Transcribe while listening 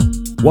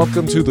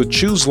Welcome to the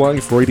Choose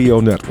Life Radio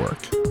Network.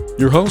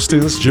 Your host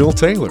is Jill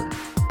Taylor.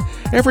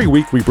 Every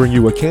week we bring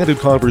you a candid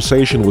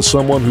conversation with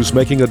someone who's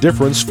making a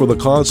difference for the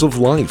cause of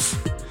life.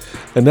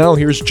 And now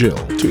here's Jill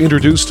to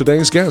introduce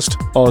today's guest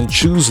on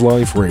Choose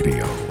Life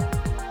Radio.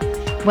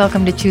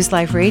 Welcome to Choose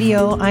Life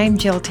Radio. I'm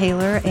Jill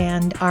Taylor,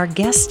 and our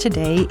guest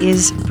today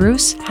is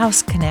Bruce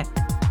Hausknecht.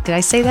 Did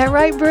I say that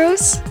right,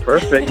 Bruce?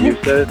 Perfect. You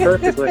said it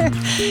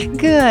perfectly.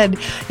 Good.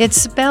 It's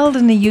spelled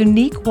in a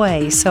unique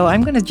way, so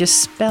I'm going to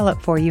just spell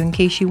it for you in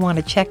case you want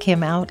to check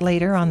him out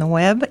later on the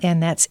web,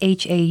 and that's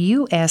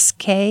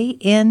Hausknecht.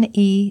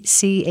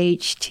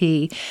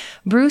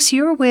 Bruce,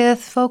 you're with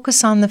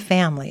Focus on the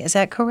Family. Is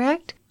that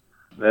correct?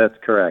 That's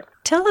correct.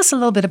 Tell us a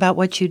little bit about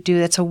what you do.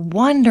 That's a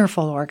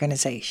wonderful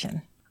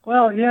organization.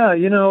 Well, yeah,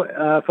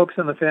 Focus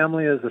on the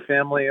Family is a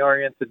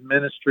family-oriented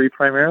ministry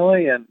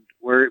primarily, and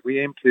we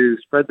aim to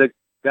spread the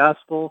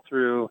gospel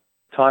through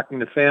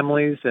talking to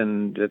families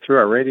and through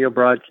our radio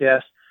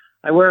broadcast.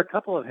 I wear a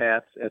couple of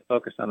hats at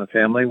Focus on the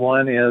Family.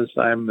 One is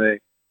I'm the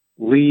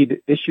lead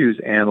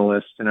issues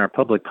analyst in our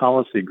public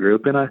policy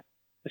group, and I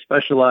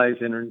specialize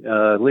in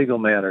legal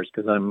matters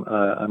because I'm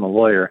a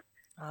lawyer,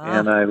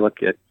 and I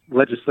look at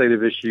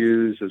legislative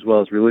issues as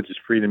well as religious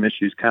freedom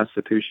issues,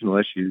 constitutional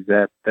issues,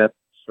 that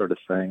sort of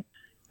thing.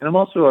 And I'm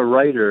also a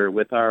writer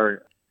with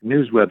our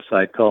news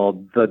website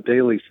called The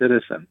Daily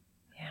Citizen.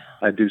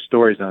 I do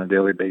stories on a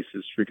daily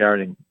basis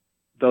regarding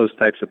those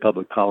types of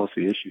public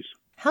policy issues.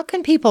 How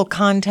can people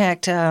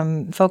contact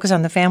Focus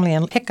on the Family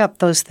and pick up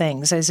those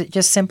things? Is it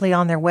just simply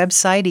on their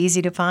website,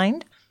 easy to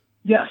find?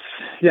 Yes.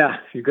 Yeah.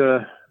 If you go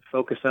to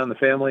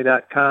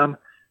focusonthefamily.com,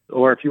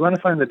 or if you want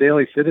to find The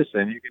Daily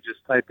Citizen, you can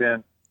just type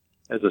in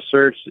as a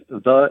search,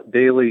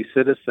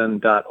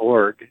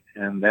 theDailyCitizen.org,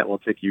 and that will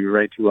take you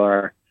right to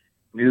our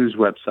news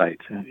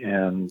website.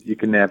 And you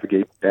can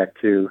navigate back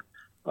to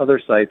other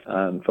sites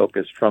on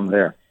Focus from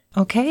there.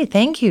 Okay,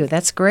 thank you.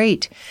 That's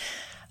great.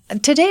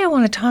 Today I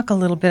want to talk a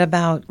little bit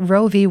about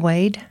Roe v.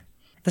 Wade.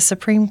 The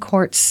Supreme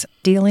Court's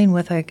dealing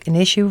with an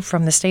issue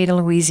from the state of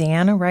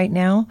Louisiana right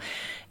now.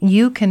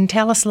 You can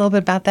tell us a little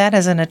bit about that.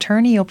 As an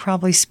attorney, you'll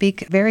probably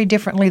speak very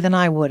differently than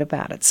I would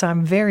about it. So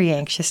I'm very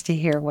anxious to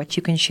hear what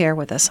you can share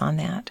with us on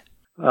that.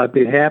 I'd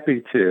be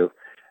happy to.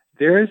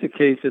 There is a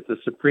case at the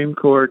Supreme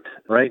Court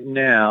right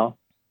now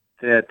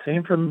that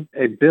came from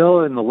a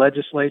bill in the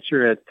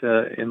legislature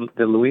in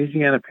the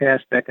Louisiana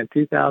passed back in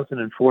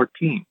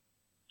 2014.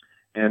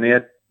 And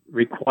it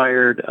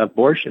required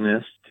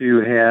abortionists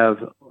to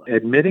have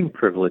admitting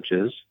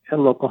privileges at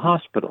local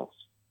hospitals.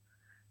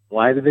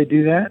 Why do they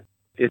do that?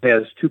 It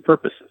has two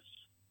purposes.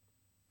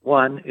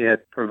 One,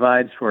 it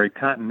provides for a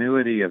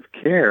continuity of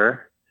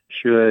care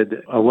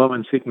should a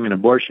woman seeking an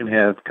abortion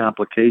have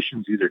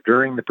complications either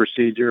during the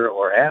procedure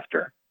or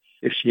after.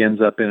 If she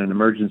ends up in an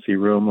emergency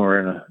room or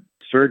in a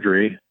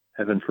surgery,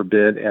 heaven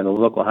forbid, at a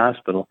local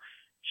hospital,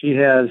 she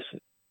has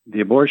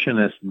the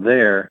abortionist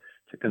there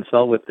to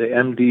consult with the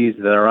MDs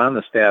that are on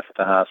the staff at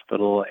the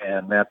hospital,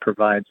 and that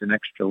provides an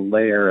extra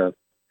layer of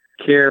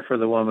care for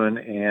the woman,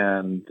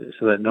 and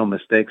so that no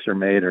mistakes are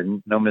made or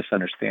no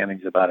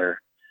misunderstandings about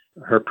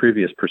her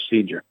previous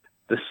procedure.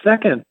 The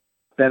second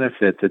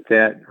benefit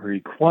that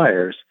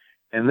requires,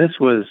 and this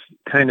was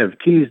kind of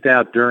teased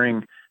out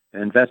during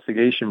an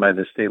investigation by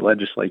the state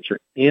legislature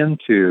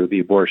into the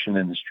abortion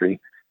industry,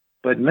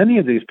 but many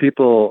of these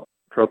people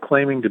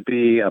proclaiming to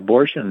be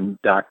abortion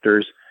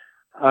doctors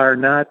are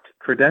not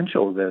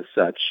credentialed as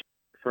such.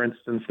 For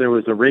instance, there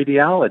was a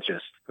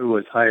radiologist who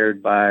was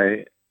hired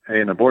by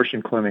an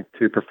abortion clinic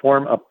to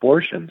perform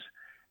abortions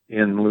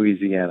in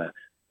Louisiana.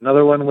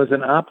 Another one was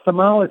an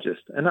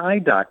ophthalmologist, an eye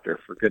doctor,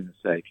 for goodness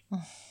sake,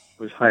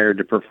 was hired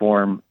to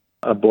perform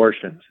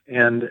abortions.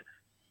 And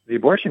the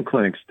abortion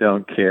clinics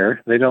don't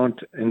care. They don't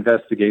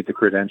investigate the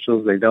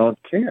credentials. They don't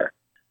care.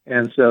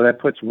 And so that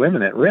puts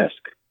women at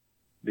risk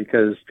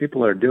because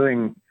people are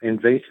doing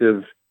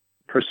invasive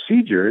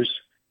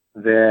procedures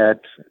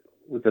that,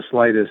 with the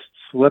slightest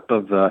slip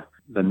of the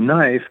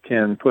knife,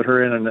 can put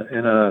her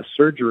in a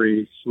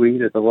surgery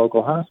suite at the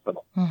local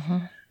hospital. Mm-hmm.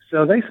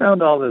 So they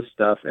found all this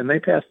stuff, and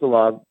they passed a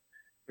law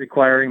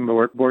requiring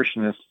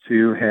abortionists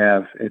to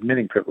have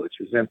admitting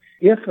privileges. And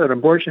if an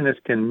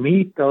abortionist can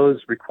meet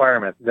those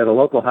requirements that a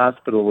local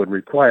hospital would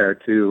require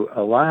to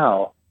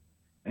allow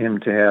him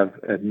to have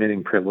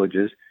admitting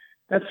privileges,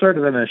 that's sort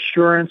of an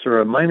assurance or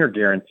a minor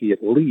guarantee,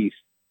 at least,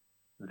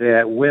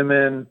 that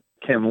women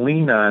can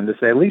lean on to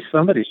say, at least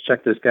somebody's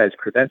checked this guy's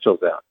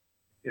credentials out.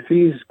 If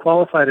he's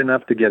qualified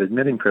enough to get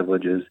admitting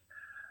privileges,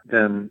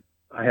 then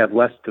I have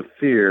less to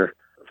fear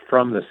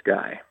from this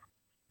guy.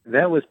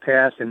 That was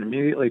passed and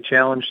immediately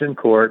challenged in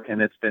court,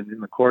 and it's been in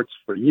the courts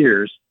for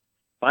years.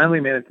 Finally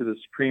made it to the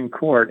Supreme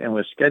Court and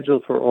was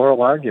scheduled for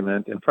oral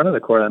argument in front of the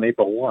court on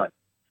April 1.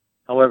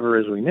 However,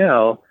 as we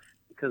know,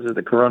 because of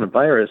the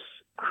coronavirus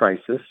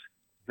crisis,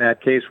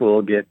 that case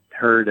will get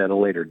heard at a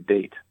later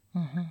date.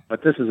 Mm-hmm.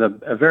 But this is a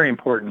very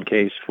important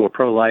case for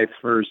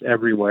pro-lifers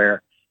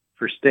everywhere,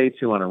 for states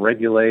who want to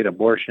regulate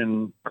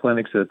abortion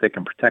clinics so that they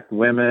can protect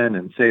women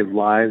and save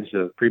lives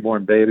of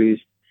preborn babies,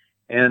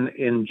 and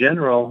in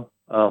general,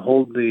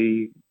 hold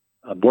the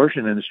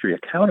abortion industry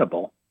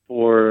accountable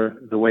for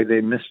the way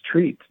they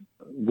mistreat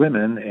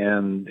women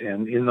and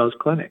in those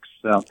clinics.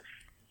 So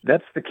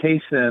that's the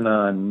case in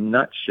a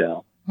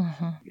nutshell.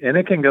 Mm-hmm. And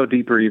it can go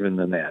deeper even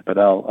than that, but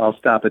I'll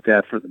stop at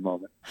that for the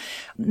moment.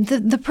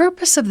 The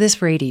purpose of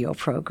this radio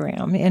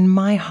program, in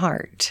my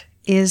heart,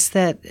 is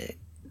that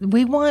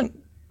we want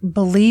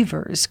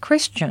believers,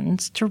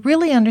 Christians, to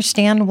really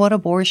understand what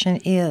abortion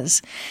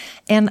is.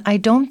 And I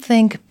don't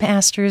think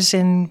pastors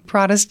in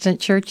Protestant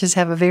churches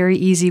have a very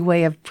easy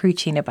way of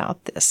preaching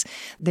about this.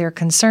 They're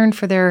concerned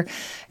for their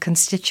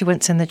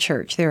constituents in the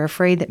church. They're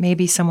afraid that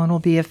maybe someone will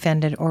be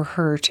offended or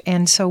hurt.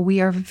 And so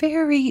we are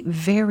very,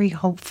 very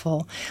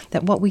hopeful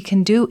that what we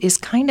can do is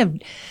kind of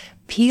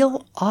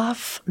peel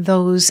off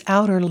those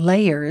outer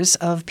layers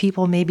of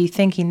people maybe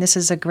thinking this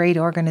is a great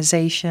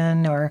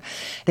organization or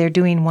they're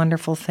doing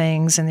wonderful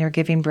things and they're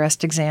giving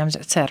breast exams,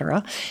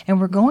 etc.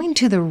 And we're going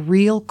to the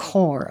real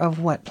core of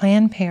what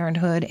Planned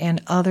Parenthood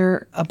and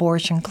other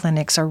abortion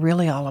clinics are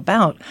really all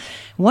about.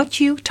 What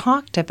you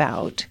talked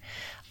about,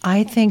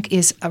 I think,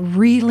 is a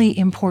really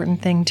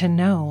important thing to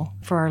know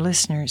for our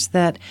listeners,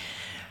 that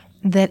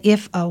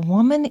if a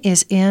woman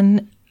is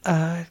in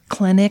a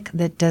clinic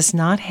that does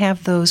not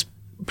have those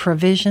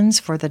provisions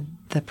for the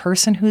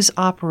person who's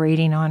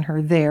operating on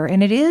her there,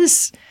 and it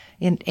is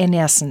in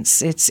essence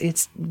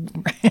it's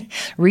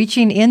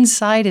reaching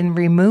inside and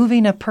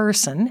removing a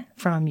person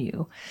from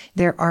you.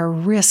 There are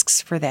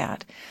risks for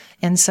that.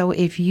 And so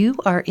if you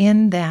are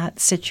in that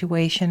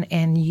situation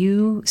and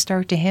you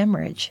start to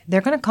hemorrhage,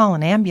 they're going to call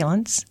an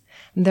ambulance.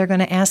 They're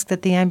going to ask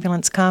that the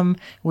ambulance come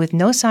with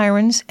no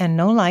sirens and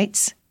no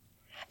lights,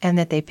 and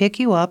that they pick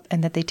you up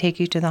and that they take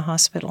you to the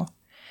hospital.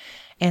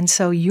 And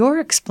so you're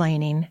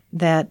explaining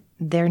that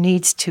there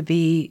needs to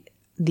be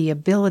the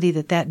ability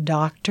that that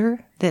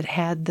doctor that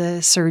had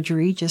the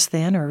surgery just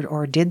then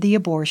or did the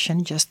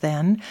abortion just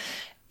then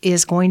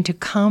is going to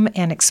come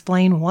and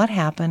explain what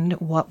happened,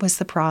 what was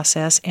the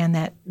process, and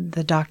that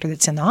the doctor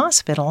that's in the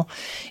hospital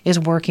is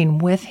working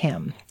with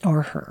him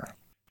or her.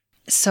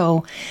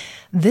 So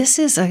this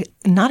is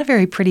not a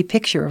very pretty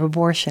picture of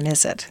abortion,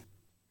 is it?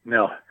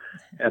 No,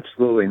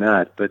 absolutely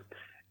not. But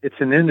it's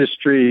an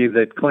industry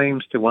that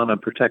claims to want to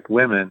protect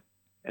women,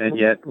 and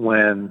yet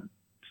when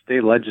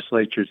state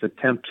legislatures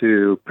attempt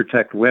to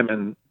protect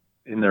women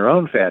in their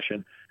own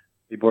fashion,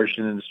 the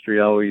abortion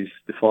industry always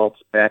defaults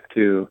back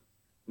to,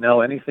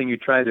 no, anything you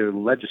try to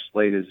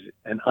legislate is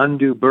an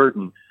undue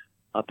burden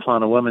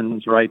upon a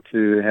woman's right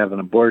to have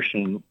an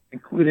abortion,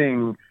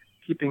 including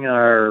keeping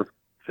our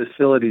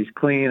facilities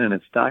clean and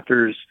its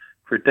doctors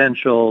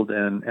credentialed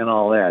and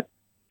all that.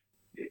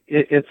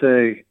 It's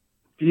a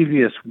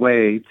devious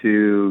way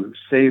to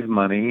save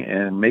money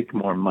and make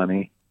more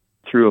money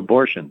through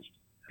abortions.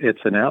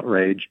 It's an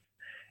outrage.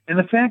 And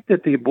the fact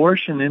that the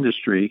abortion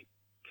industry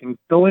can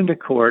go into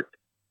court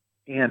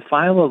and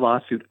file a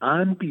lawsuit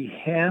on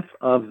behalf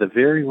of the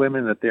very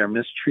women that they are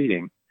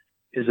mistreating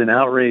is an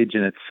outrage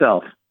in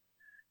itself,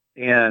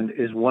 and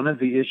is one of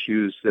the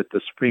issues that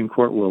the Supreme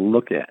Court will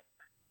look at,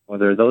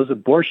 whether those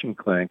abortion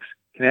clinics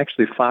can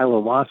actually file a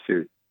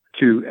lawsuit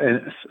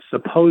to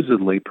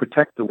supposedly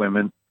protect the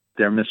women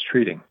they're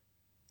mistreating.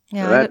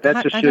 Yeah, so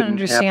I don't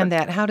understand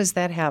that. How does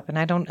that happen?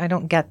 I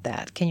don't get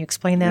that. Can you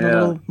explain that a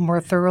little more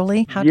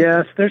thoroughly?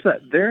 Yes, there's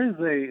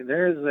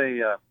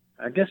a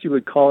I guess you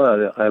would call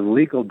it a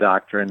legal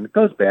doctrine. It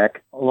goes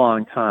back a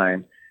long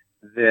time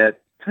that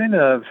kind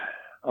of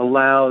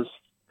allows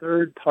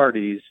third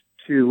parties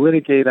to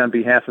litigate on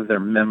behalf of their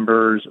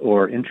members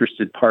or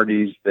interested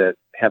parties that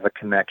have a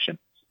connection.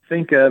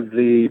 Think of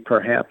the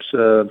perhaps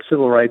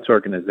civil rights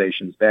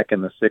organizations back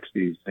in the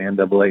 60s, the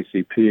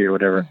NAACP or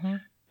whatever. Mm-hmm.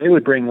 They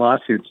would bring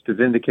lawsuits to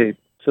vindicate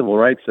civil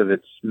rights of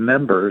its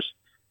members,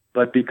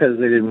 but because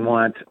they didn't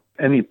want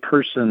any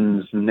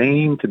person's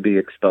name to be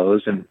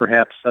exposed and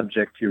perhaps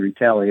subject to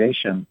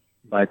retaliation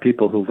by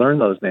people who learn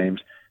those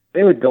names,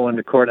 they would go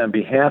into court on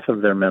behalf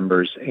of their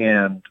members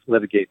and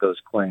litigate those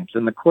claims.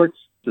 And the courts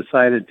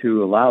decided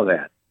to allow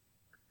that.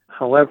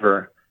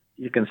 However,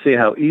 you can see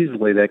how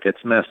easily that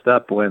gets messed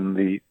up when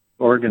the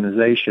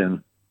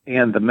organization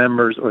and the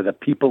members or the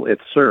people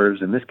it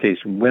serves, in this case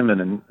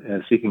women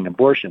seeking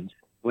abortions,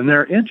 when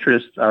their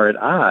interests are at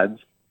odds,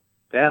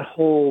 that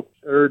whole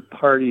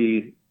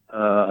third-party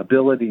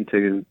ability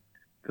to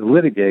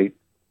litigate,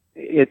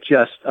 it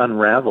just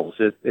unravels.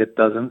 It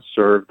doesn't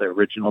serve the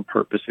original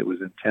purpose it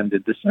was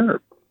intended to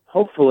serve.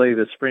 Hopefully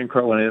the Supreme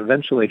Court, when it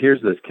eventually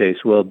hears this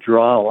case, will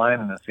draw a line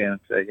in the sand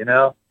and say,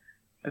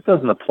 it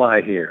doesn't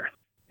apply here.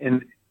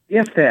 And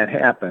if that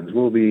happens,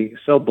 we'll be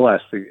so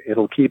blessed.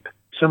 It'll keep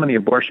so many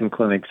abortion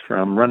clinics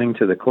from running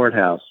to the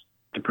courthouse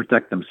to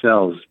protect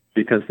themselves,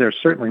 because they're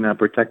certainly not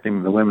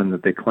protecting the women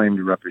that they claim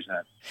to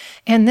represent.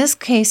 And this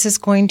case is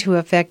going to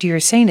affect, you're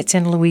saying it's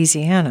in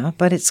Louisiana,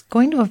 but it's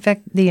going to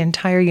affect the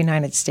entire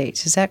United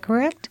States. Is that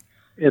correct?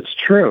 It's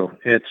true.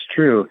 It's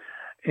true.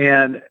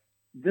 And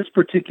this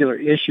particular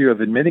issue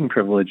of admitting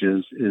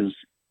privileges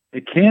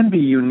it can be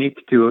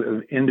unique to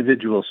an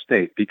individual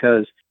state,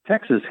 because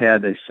Texas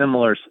had a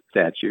similar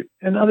statute,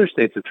 and other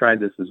states have tried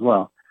this as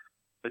well.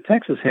 But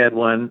Texas had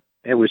one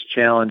it was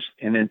challenged.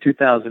 And in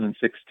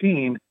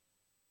 2016,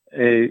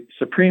 a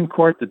Supreme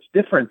Court that's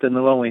different than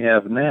the one we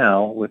have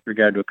now with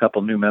regard to a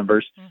couple new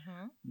members,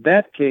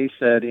 that case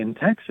said in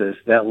Texas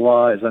that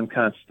law is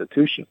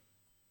unconstitutional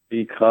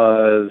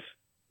because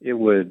it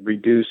would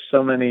reduce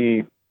so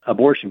many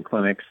abortion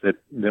clinics that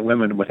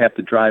women would have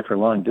to drive for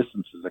long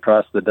distances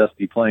across the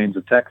dusty plains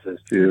of Texas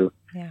to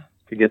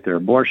get their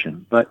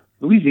abortion. But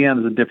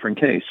Louisiana is a different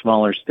case,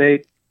 smaller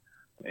state,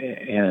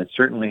 and it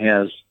certainly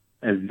has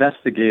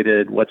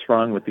investigated what's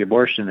wrong with the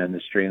abortion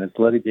industry, and it's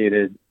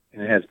litigated,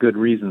 and it has good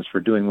reasons for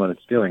doing what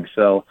it's doing.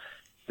 So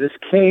this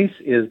case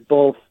is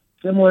both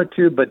similar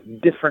to but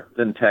different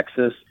than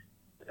Texas.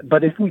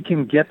 But if we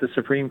can get the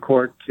Supreme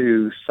Court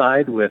to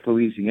side with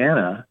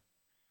Louisiana,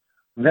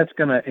 that's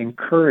going to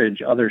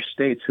encourage other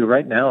states who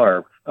right now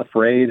are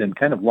afraid and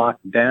kind of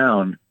locked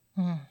down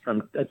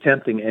from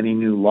attempting any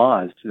new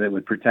laws that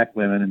would protect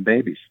women and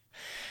babies.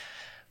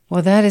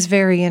 Well, that is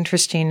very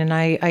interesting, and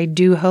I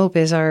do hope,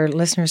 as our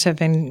listeners have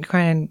been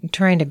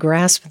trying to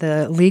grasp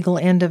the legal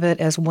end of it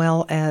as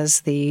well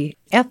as the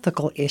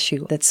ethical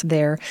issue that's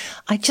there,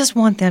 I just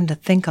want them to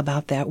think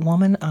about that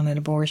woman on an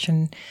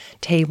abortion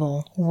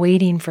table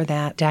waiting for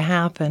that to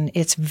happen.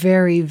 It's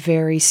very,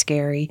 very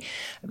scary.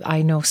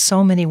 I know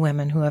so many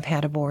women who have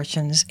had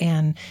abortions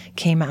and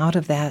came out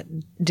of that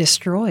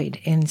destroyed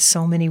in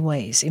so many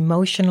ways,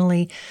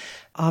 emotionally,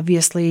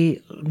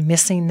 obviously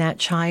missing that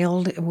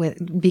child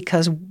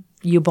because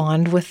you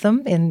bond with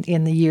them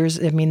in the years,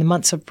 the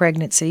months of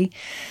pregnancy.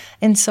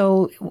 And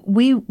so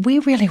we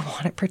really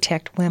want to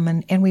protect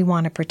women, and we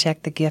want to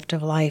protect the gift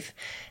of life.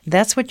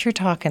 That's what you're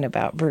talking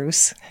about,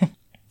 Bruce.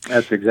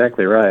 That's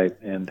exactly right.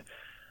 And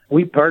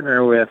we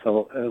partner with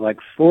like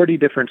 40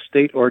 different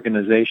state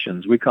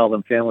organizations. We call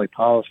them family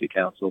policy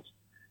councils,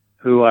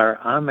 who are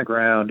on the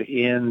ground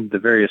in the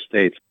various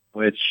states,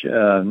 which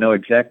know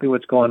exactly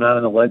what's going on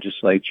in the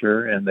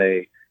legislature, and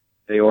they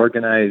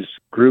organize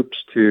groups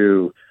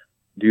to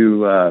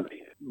do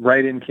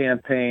write-in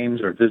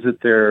campaigns or visit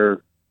their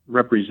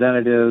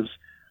representatives.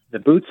 The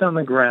boots on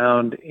the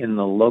ground in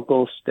the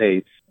local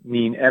states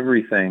mean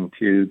everything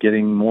to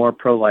getting more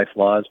pro-life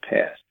laws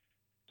passed.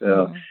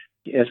 So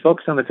as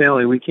Focus on the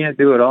Family, we can't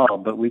do it all,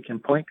 but we can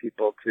point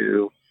people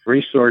to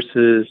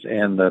resources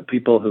and the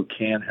people who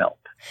can help.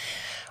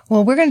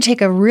 Well, we're going to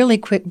take a really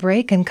quick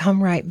break and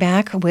come right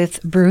back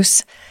with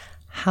Bruce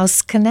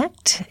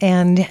Hausknecht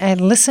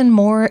and listen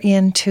more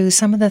into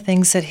some of the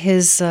things that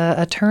his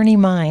attorney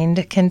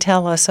mind can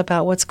tell us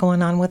about what's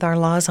going on with our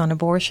laws on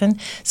abortion.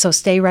 So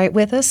stay right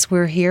with us.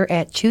 We're here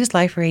at Choose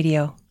Life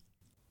Radio.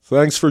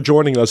 Thanks for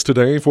joining us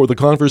today for the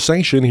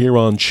conversation here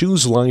on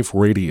Choose Life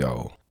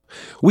Radio.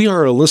 We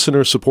are a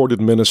listener-supported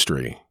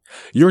ministry.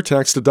 Your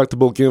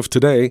tax-deductible gift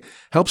today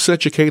helps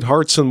educate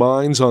hearts and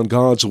minds on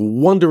God's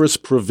wondrous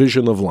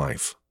provision of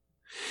life.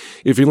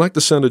 If you'd like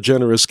to send a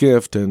generous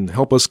gift and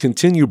help us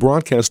continue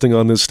broadcasting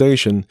on this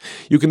station,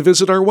 you can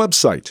visit our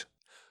website,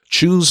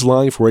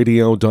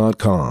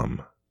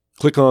 chooseliferadio.com.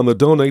 Click on the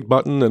Donate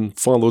button and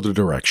follow the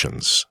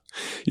directions.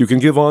 You can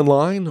give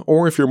online,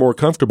 or if you're more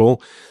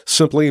comfortable,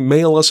 simply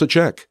mail us a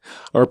check.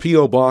 Our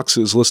P.O. Box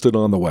is listed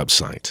on the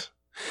website.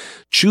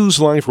 Choose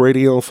Life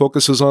Radio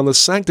focuses on the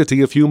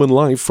sanctity of human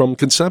life from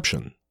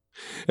conception.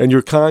 And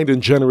your kind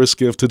and generous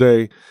gift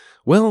today,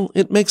 well,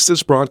 it makes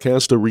this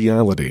broadcast a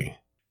reality.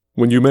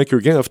 When you make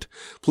your gift,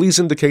 please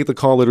indicate the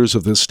call letters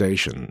of this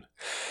station.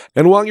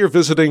 And while you're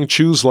visiting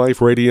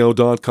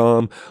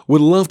ChooseLifeRadio.com,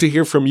 we'd love to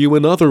hear from you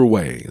in other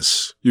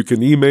ways. You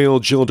can email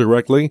Jill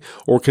directly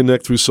or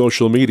connect through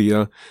social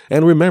media.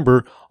 And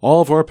remember, all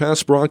of our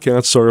past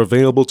broadcasts are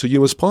available to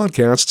you as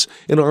podcasts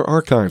in our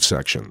archive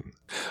section.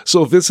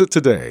 So visit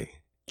today,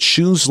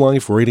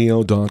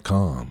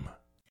 ChooseLifeRadio.com.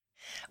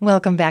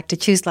 Welcome back to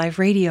Choose Life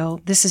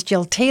Radio. This is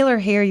Jill Taylor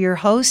here, your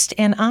host,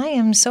 and I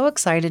am so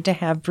excited to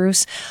have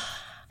Bruce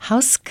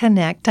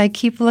Hausknecht. I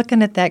keep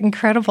looking at that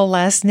incredible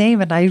last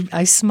name, and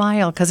I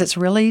smile because it's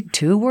really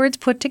two words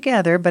put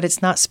together, but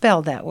it's not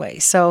spelled that way.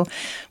 So,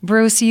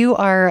 Bruce, you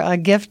are a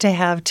gift to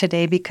have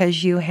today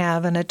because you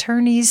have an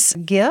attorney's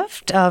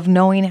gift of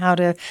knowing how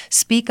to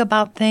speak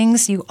about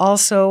things. You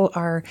also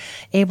are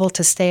able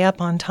to stay up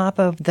on top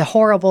of the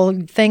horrible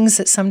things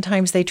that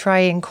sometimes they try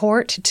in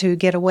court to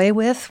get away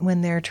with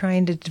when they're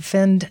trying to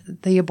defend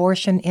the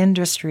abortion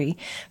industry.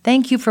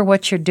 Thank you for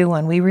what you're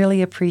doing. We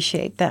really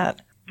appreciate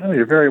that. Oh,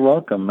 you're very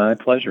welcome. My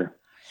pleasure.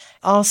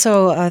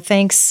 Also,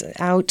 thanks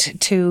out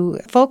to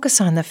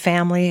Focus on the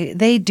Family.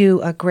 They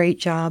do a great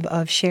job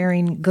of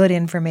sharing good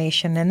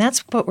information, and that's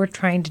what we're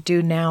trying to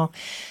do now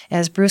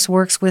as Bruce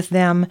works with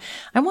them.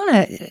 I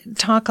want to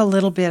talk a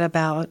little bit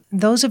about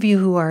those of you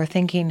who are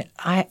thinking,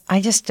 I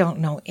just don't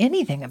know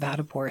anything about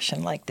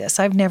abortion like this.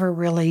 I've never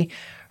really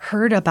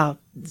heard about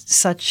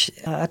such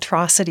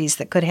atrocities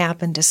that could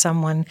happen to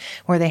someone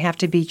where they have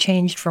to be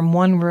changed from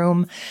one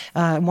room,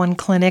 one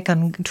clinic,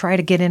 and try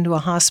to get into a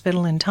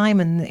hospital in time,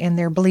 and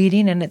they're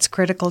bleeding, and it's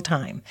critical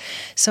time.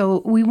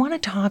 So we want to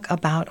talk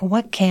about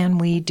what can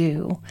we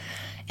do.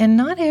 And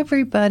not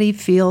everybody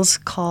feels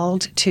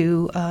called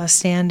to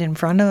stand in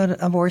front of an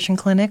abortion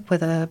clinic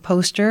with a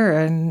poster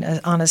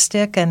and on a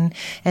stick and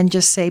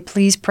just say,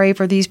 please pray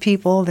for these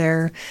people.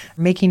 They're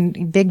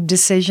making big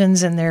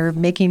decisions and they're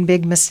making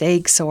big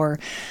mistakes, or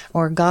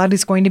God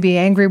is going to be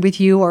angry with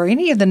you, or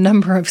any of the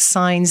number of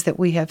signs that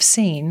we have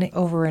seen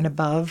over and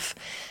above.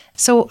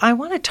 So I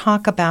want to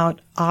talk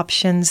about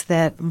options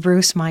that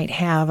Bruce might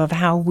have of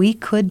how we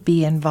could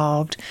be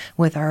involved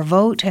with our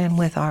vote and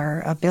with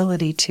our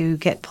ability to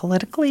get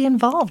politically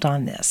involved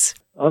on this.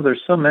 Oh,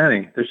 there's so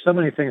many. There's so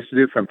many things to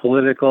do, from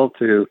political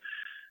to,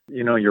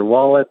 your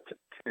wallet,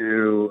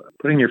 to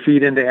putting your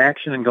feet into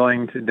action and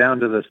going down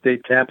to the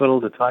state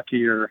capitol to talk to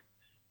your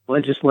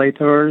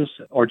legislators,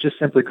 or just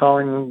simply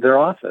calling their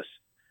office.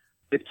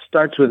 It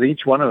starts with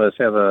each one of us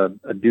have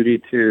a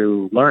duty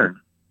to learn.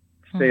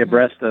 Stay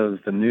abreast of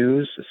the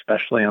news,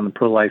 especially on the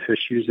pro-life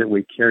issues that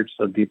we cared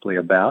so deeply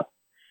about.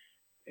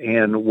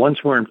 And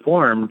once we're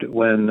informed,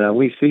 when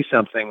we see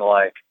something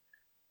like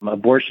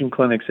abortion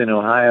clinics in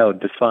Ohio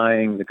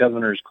defying the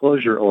governor's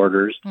closure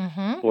orders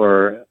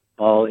for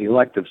all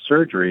elective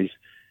surgeries,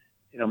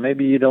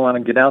 maybe you don't want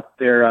to get out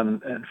there in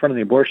front of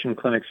the abortion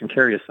clinics and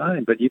carry a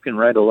sign, but you can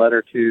write a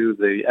letter to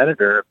the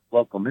editor of the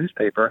local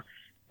newspaper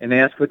and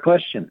ask the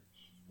question,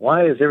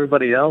 why is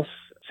everybody else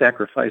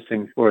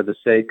sacrificing for the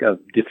sake of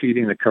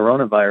defeating the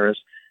coronavirus,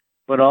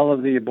 but all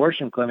of the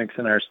abortion clinics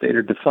in our state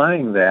are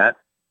defying that,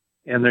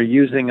 and they're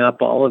using up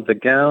all of the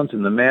gowns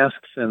and the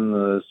masks and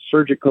the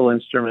surgical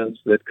instruments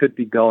that could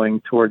be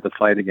going toward the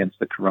fight against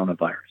the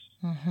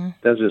coronavirus.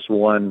 That's just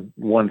one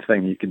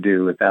thing you can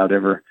do without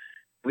ever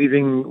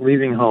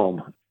leaving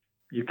home.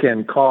 You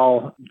can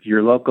call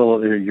your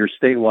local or your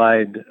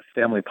statewide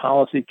family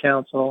policy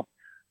council,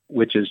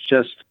 which is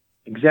just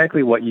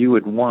exactly what you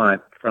would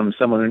want from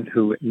someone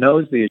who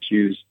knows the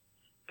issues,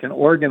 can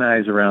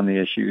organize around the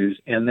issues,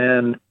 and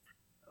then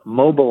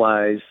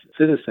mobilize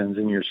citizens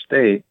in your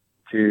state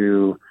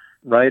to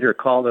write or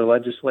call their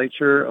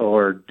legislature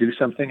or do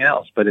something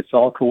else. But it's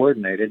all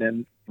coordinated,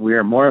 and we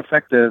are more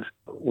effective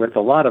with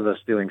a lot of us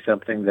doing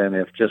something than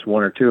if just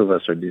one or two of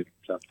us are doing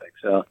something.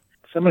 So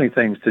many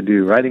things to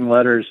do. Writing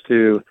letters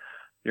to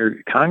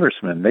your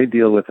congressman. They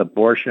deal with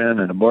abortion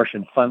and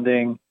abortion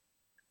funding.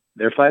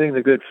 They're fighting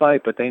the good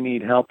fight, but they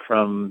need help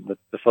from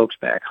the folks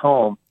back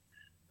home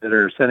that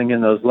are sending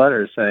in those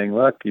letters saying,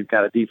 look, you've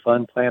got to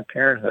defund Planned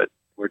Parenthood.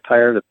 We're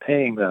tired of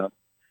paying them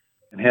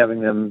and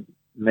having them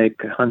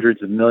make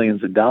hundreds of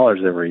millions of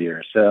dollars every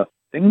year. So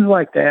things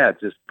like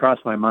that just cross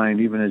my mind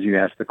even as you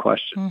ask the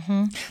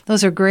question.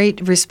 Those are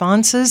great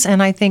responses.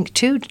 And I think,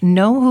 too,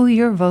 know who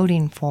you're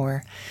voting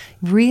for.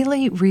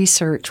 Really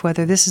research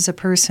whether this is a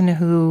person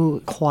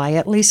who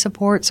quietly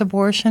supports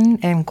abortion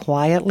and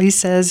quietly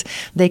says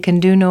they can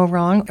do no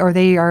wrong, or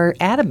they are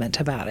adamant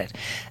about it.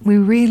 We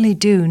really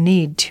do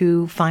need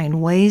to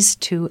find ways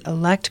to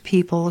elect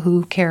people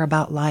who care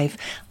about life.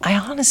 I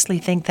honestly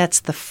think that's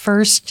the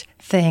first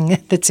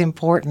thing that's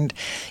important.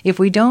 If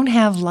we don't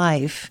have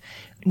life,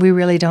 we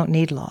really don't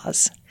need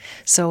laws.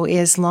 So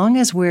as long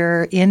as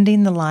we're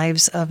ending the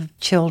lives of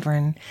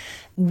children,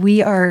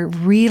 we are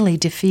really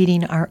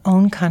defeating our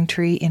own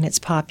country in its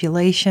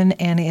population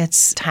and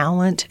its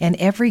talent, and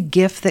every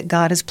gift that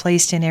God has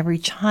placed in every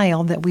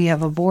child that we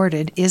have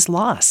aborted is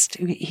lost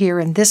here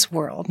in this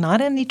world,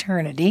 not in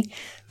eternity,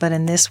 but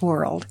in this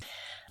world.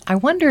 I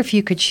wonder if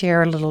you could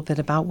share a little bit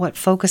about what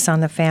Focus on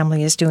the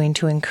Family is doing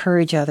to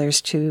encourage others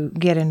to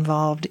get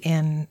involved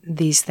in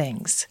these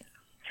things.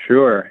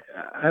 Sure.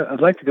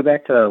 I'd like to go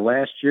back to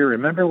last year.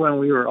 Remember when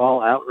we were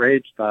all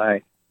outraged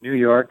by New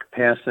York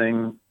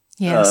passing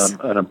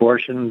an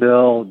abortion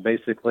bill,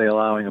 basically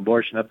allowing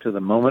abortion up to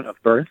the moment of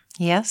birth?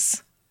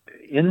 Yes.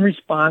 In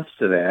response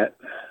to that,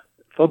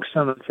 Focus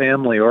on the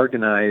Family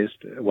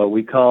organized what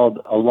we called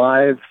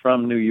Alive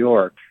from New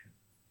York.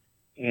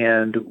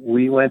 And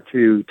we went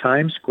to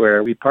Times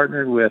Square. We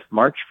partnered with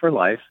March for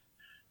Life,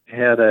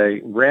 had a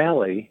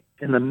rally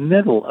in the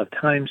middle of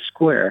Times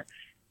Square.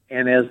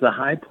 And as the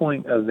high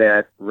point of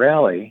that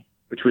rally,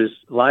 which was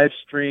live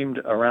streamed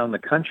around the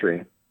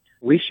country,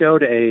 we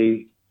showed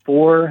a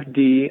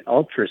 4D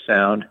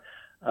ultrasound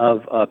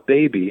of a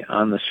baby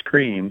on the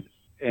screen,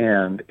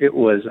 and it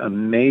was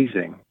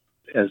amazing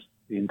as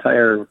the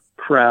entire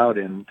crowd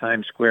in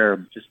Times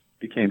Square just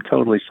became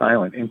totally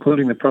silent,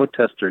 including the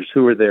protesters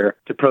who were there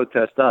to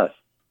protest us.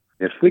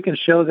 If we can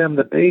show them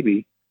the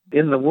baby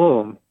in the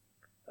womb,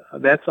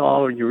 that's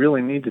all you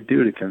really need to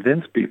do to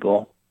convince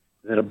people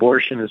that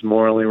abortion is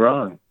morally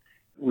wrong.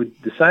 We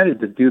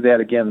decided to do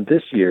that again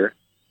this year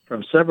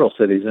from several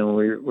cities, and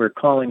we're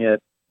calling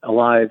it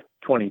Alive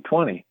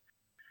 2020.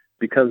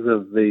 Because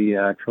of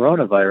the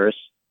coronavirus,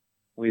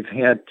 we've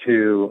had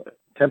to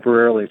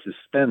temporarily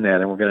suspend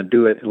that, and we're going to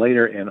do it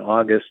later in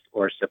August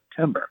or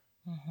September.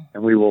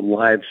 And we will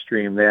live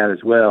stream that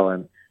as well.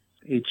 And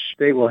each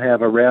state will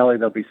have a rally.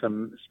 There'll be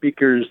some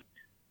speakers.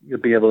 You'll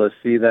be able to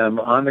see them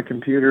on the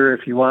computer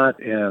if you want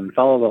and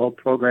follow the whole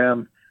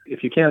program.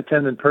 If you can't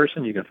attend in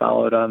person, you can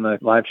follow it on the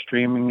live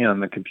streaming on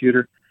the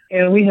computer.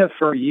 And we have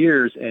for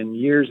years and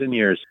years and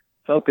years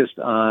focused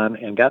on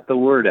and got the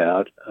word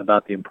out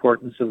about the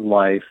importance of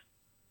life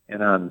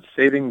and on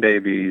saving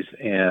babies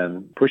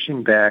and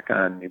pushing back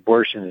on the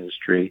abortion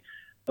industry,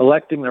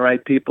 electing the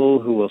right people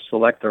who will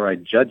select the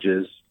right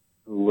judges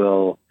who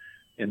will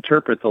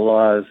interpret the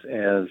laws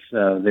as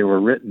they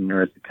were written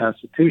or as the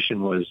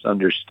Constitution was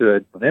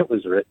understood when it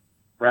was written,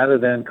 rather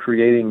than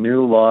creating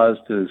new laws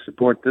to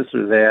support this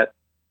or that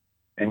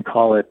and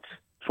call it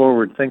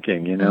forward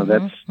thinking.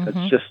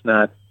 That's just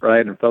not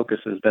right. And Focus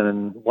has been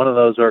in one of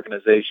those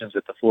organizations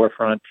at the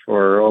forefront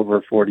for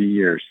over 40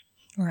 years.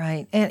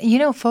 Right. And,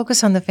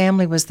 Focus on the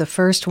Family was the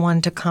first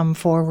one to come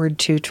forward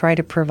to try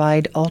to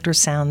provide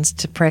ultrasounds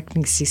to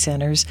pregnancy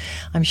centers.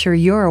 I'm sure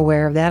you're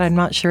aware of that. I'm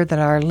not sure that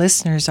our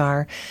listeners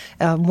are.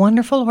 A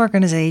wonderful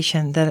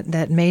organization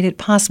that made it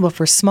possible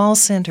for small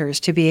centers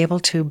to be able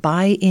to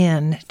buy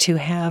in to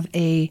have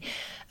an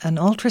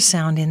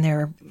ultrasound in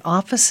their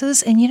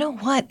offices. And you know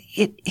what?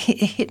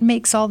 It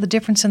makes all the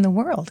difference in the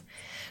world.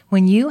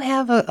 When you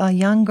have a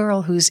young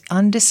girl who's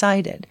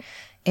undecided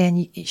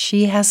and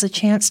she has a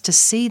chance to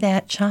see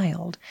that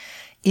child,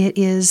 it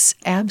is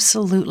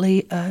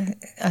absolutely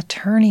a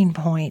turning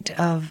point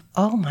of,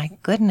 oh my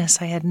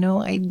goodness, I had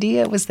no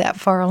idea it was that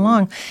far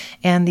along.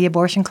 And the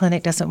abortion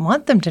clinic doesn't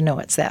want them to know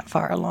it's that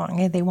far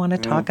along. They want to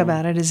talk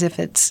about it as if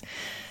it's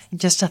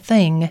just a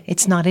thing.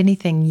 It's not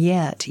anything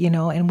yet,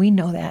 and we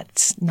know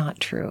that's not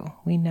true.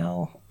 We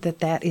know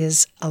that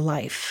is a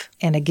life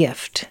and a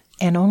gift,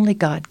 and only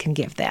God can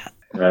give that.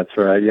 That's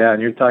right. Yeah,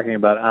 and you're talking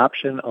about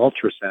Option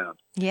Ultrasound.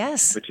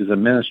 Yes. Which is a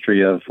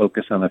ministry of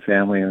Focus on the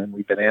Family, and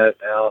we've been at it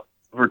now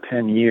over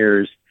 10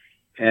 years.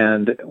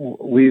 And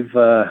we've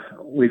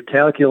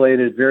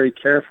calculated very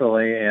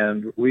carefully,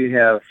 and we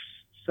have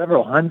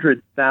several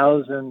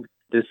 100,000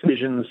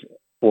 decisions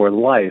for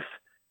life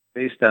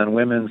based on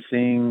women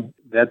seeing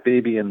that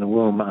baby in the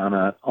womb on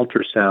an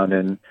ultrasound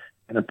in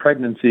a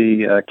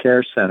pregnancy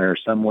care center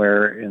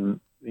somewhere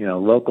in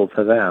local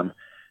to them,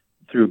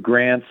 through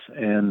grants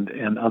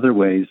and other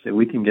ways that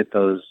we can get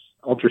those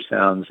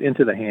ultrasounds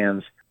into the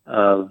hands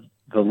of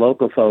the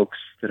local folks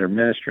that are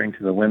ministering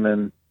to the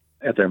women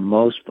at their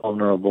most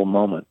vulnerable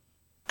moment.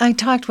 I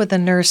talked with a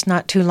nurse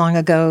not too long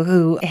ago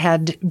who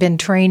had been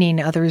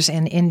training others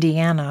in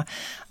Indiana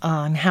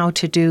on how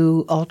to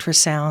do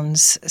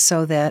ultrasounds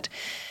so that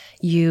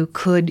you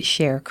could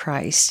share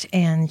Christ.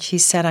 And she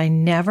said, I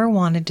never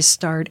wanted to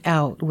start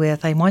out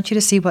with, I want you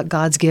to see what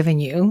God's given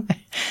you.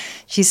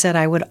 She said,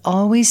 I would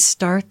always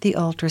start the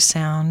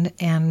ultrasound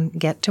and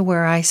get to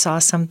where I saw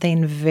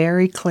something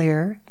very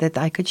clear that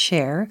I could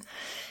share.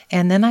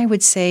 And then I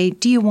would say,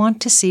 do you want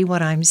to see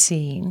what I'm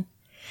seeing?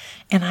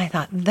 And I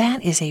thought,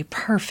 that is a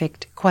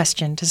perfect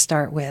question to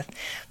start with,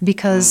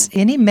 because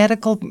any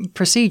medical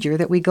procedure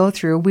that we go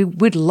through, we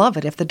would love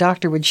it if the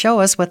doctor would show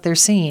us what they're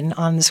seeing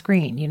on the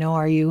screen.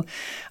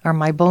 Are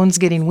my bones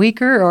getting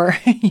weaker, or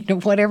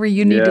whatever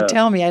you need to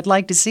tell me, I'd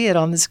like to see it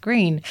on the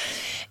screen.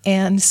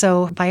 And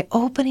so by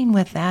opening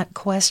with that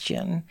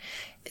question,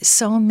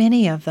 so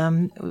many of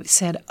them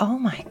said, oh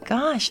my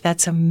gosh,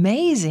 that's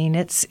amazing.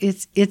 It's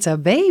a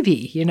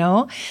baby,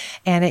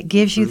 and it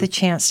gives you the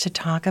chance to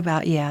talk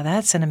about,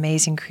 that's an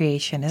amazing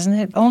creation, isn't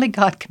it? Only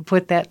God can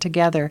put that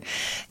together.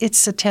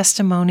 It's a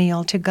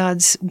testimonial to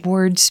God's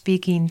word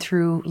speaking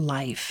through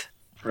life.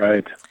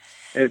 Right.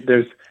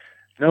 There's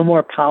no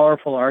more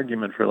powerful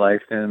argument for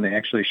life than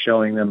actually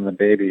showing them the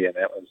baby. And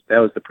that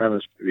was the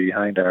premise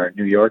behind our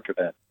New York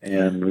event.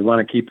 And we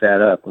want to keep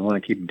that up. We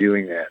want to keep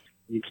doing that.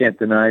 You can't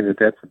deny that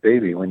that's a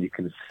baby when you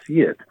can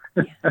see it.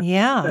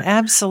 Yeah,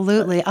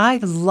 absolutely. I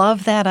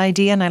love that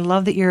idea, and I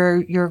love that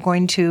you're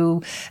going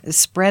to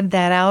spread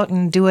that out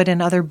and do it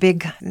in other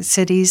big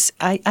cities.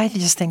 I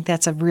just think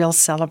that's a real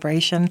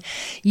celebration.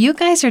 You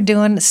guys are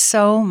doing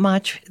so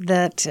much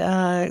that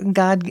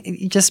God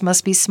just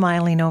must be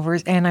smiling over,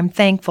 and I'm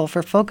thankful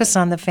for Focus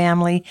on the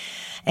Family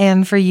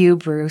and for you,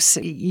 Bruce.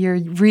 You're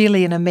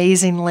really an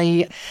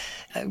amazingly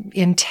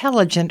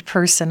intelligent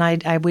person.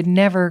 I would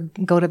never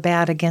go to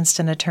bat against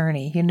an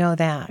attorney. You know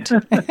that.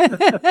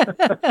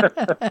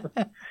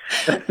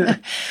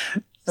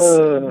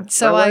 So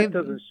my wife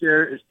doesn't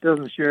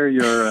share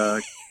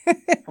your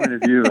point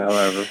of view,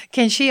 however.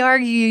 Can she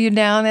argue you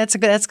down? That's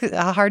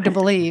hard to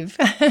believe.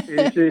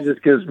 She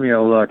just gives me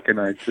a look, and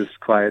I just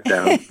quiet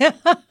down.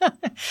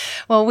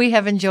 Well, we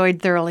have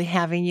enjoyed thoroughly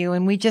having you,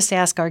 and we just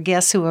ask our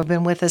guests who have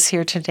been with us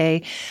here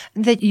today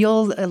that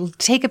you'll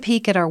take a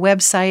peek at our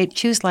website,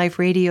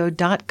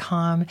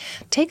 chooseliferadio.com.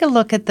 Take a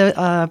look at the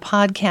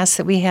podcasts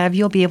that we have.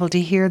 You'll be able to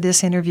hear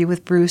this interview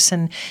with Bruce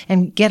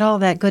and get all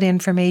that good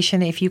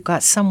information. If you've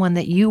got someone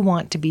that you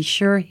want to be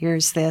sure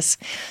hears this,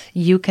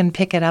 you can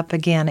pick it up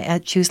again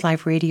at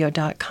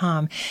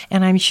chooseliferadio.com.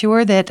 And I'm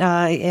sure that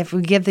if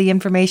we give the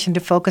information to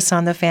Focus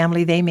on the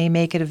Family, they may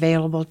make it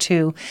available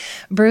too.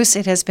 Bruce,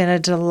 it has been a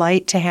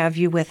delight to have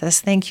you with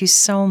us. Thank you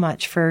so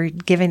much for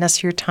giving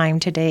us your time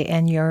today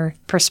and your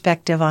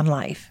perspective on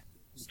life.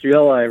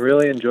 Jill, I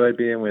really enjoyed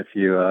being with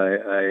you.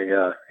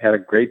 I had a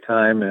great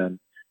time, and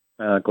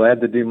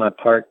glad to do my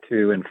part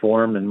to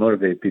inform and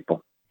motivate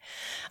people.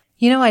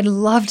 I'd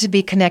love to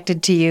be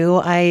connected to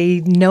you.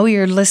 I know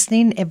you're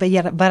listening,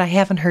 but I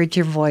haven't heard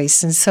your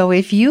voice. And so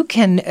if you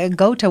can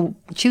go to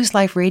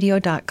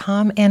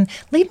chooseliferadio.com and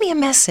leave me a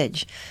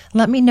message.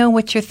 Let me know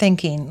what you're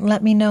thinking.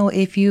 Let me know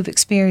if you've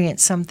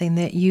experienced something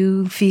that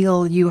you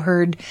feel you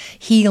heard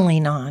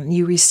healing on,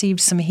 you received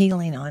some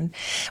healing on.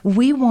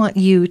 We want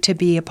you to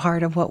be a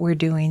part of what we're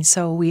doing,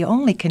 so we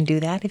only can do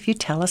that if you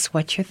tell us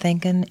what you're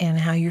thinking and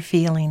how you're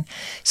feeling.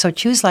 So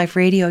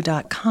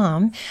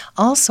chooseliferadio.com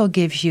also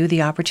gives you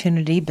the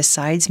opportunity,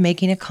 besides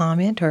making a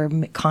comment or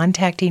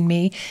contacting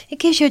me, it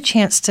gives you a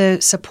chance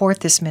to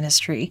support this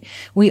ministry.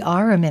 We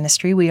are a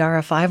ministry. We are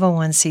a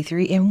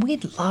 501c3, and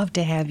we'd love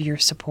to have your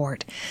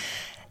support.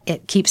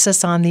 It keeps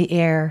us on the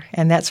air,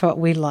 and that's what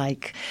we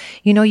like.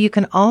 You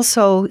can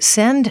also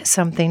send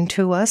something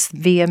to us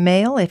via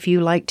mail if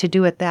you like to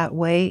do it that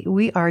way.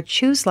 We are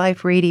Choose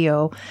Life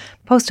Radio,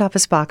 Post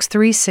Office Box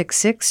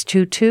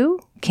 36622,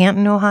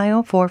 Canton,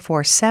 Ohio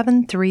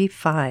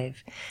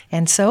 44735.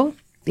 And so,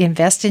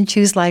 invest in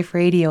Choose Life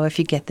Radio if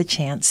you get the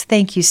chance.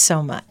 Thank you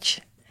so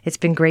much. It's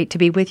been great to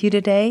be with you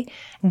today.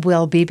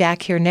 We'll be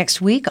back here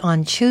next week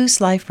on Choose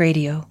Life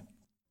Radio.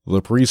 The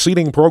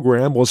preceding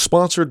program was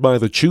sponsored by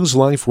the Choose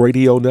Life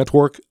Radio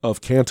Network of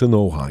Canton,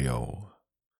 Ohio.